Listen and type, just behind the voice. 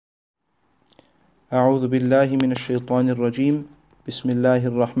أعوذ بالله من الشيطان الرجيم بسم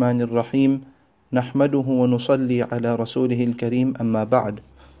الله الرحمن الرحيم نحمده ونصلي على رسوله الكريم أما بعد.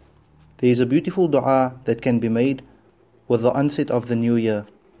 There is a beautiful dua that can be made with the onset of the new year,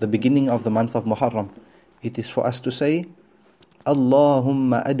 the beginning of the month of Muharram. It is for us to say,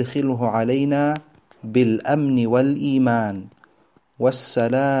 Allahumma adkhilhu alayna bil-amni wal-iman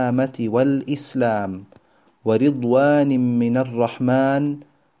was-salamati wal-islam wa ridwanin min ar-Rahman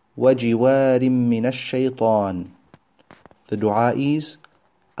وَجِوَارٍ مِّنَ الشَّيْطَانِ. The dua is,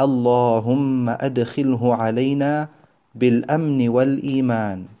 Allahumma adkhilhu alayna bil-amni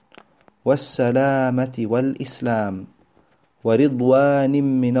wal-iman was-salamati wal-islam wa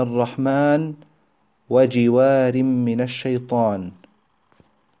ridwanin min ar-Rahman wa jiwarin min ash-shaytan.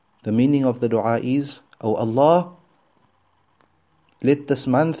 The meaning of the dua is, O Allah, let this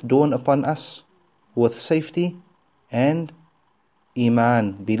month dawn upon us with safety and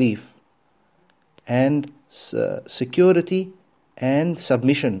Iman, belief, and security and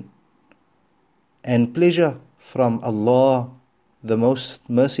submission, and pleasure from Allah, the most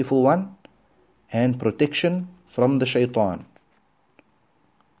merciful one, and protection from the shaitan.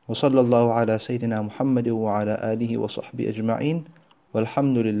 وصلى الله على سيدنا محمد وعلى آله وصحبه أجمعين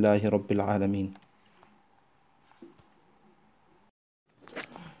والحمد لله رب العالمين.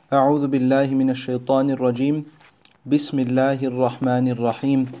 أعوذ بالله من الشيطان الرجيم بسم الله الرحمن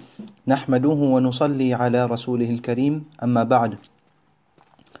الرحيم نحمده ونصلي على رسوله الكريم أما بعد.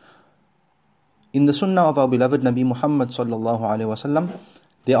 In the sunnah of our beloved Nabi Muhammad sallallahu alaihi wasallam,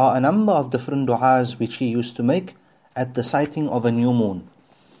 there are a number of different du'as which he used to make at the sighting of a new moon.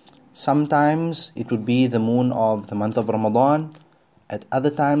 Sometimes it would be the moon of the month of Ramadan, at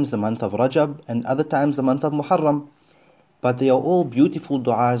other times the month of Rajab, and other times the month of Muharram. But they are all beautiful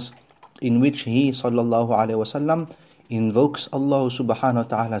du'as in which he sallallahu alaihi wasallam invokes Allah subhanahu wa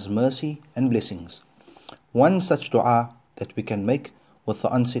ta'ala's mercy and blessings. One such dua that we can make with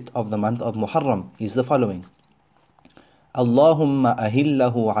the onset of the month of Muharram is the following: Allahumma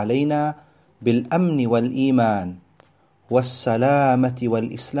ahillahu alayna bil amni wal iman was salamati wal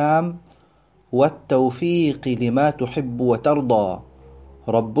islam wat tawfiq lima tuhibbu wa tarda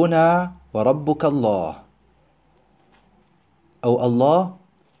rabbuna wa rabbuka Allah. O Allah,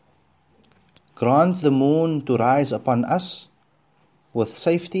 grant the moon to rise upon us with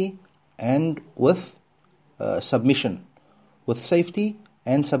safety and with submission, with safety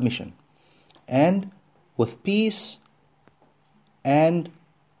and submission, and with peace and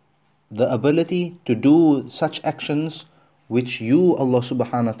the ability to do such actions which you, Allah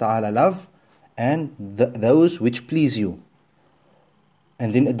subhanahu wa ta'ala, love, and those which please you.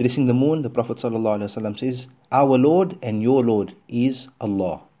 And then addressing the moon, the Prophet sallallahu alaihi wasallam says, our Lord and your Lord is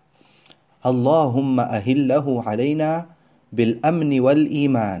Allah. Allahumma ahillahu alayna bil-amni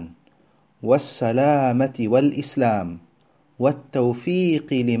wal-iman was-salamati wal-islam wat-tawfiq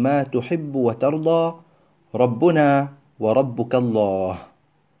lima tuhibbu wa tarda rabbuna wa rabbuka Allah.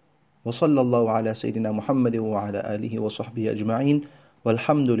 Wa sallallahu ala Sayyidina Muhammad wa ala alihi wa sahbihi ajma'in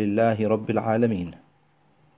walhamdulillahi rabbil alamin.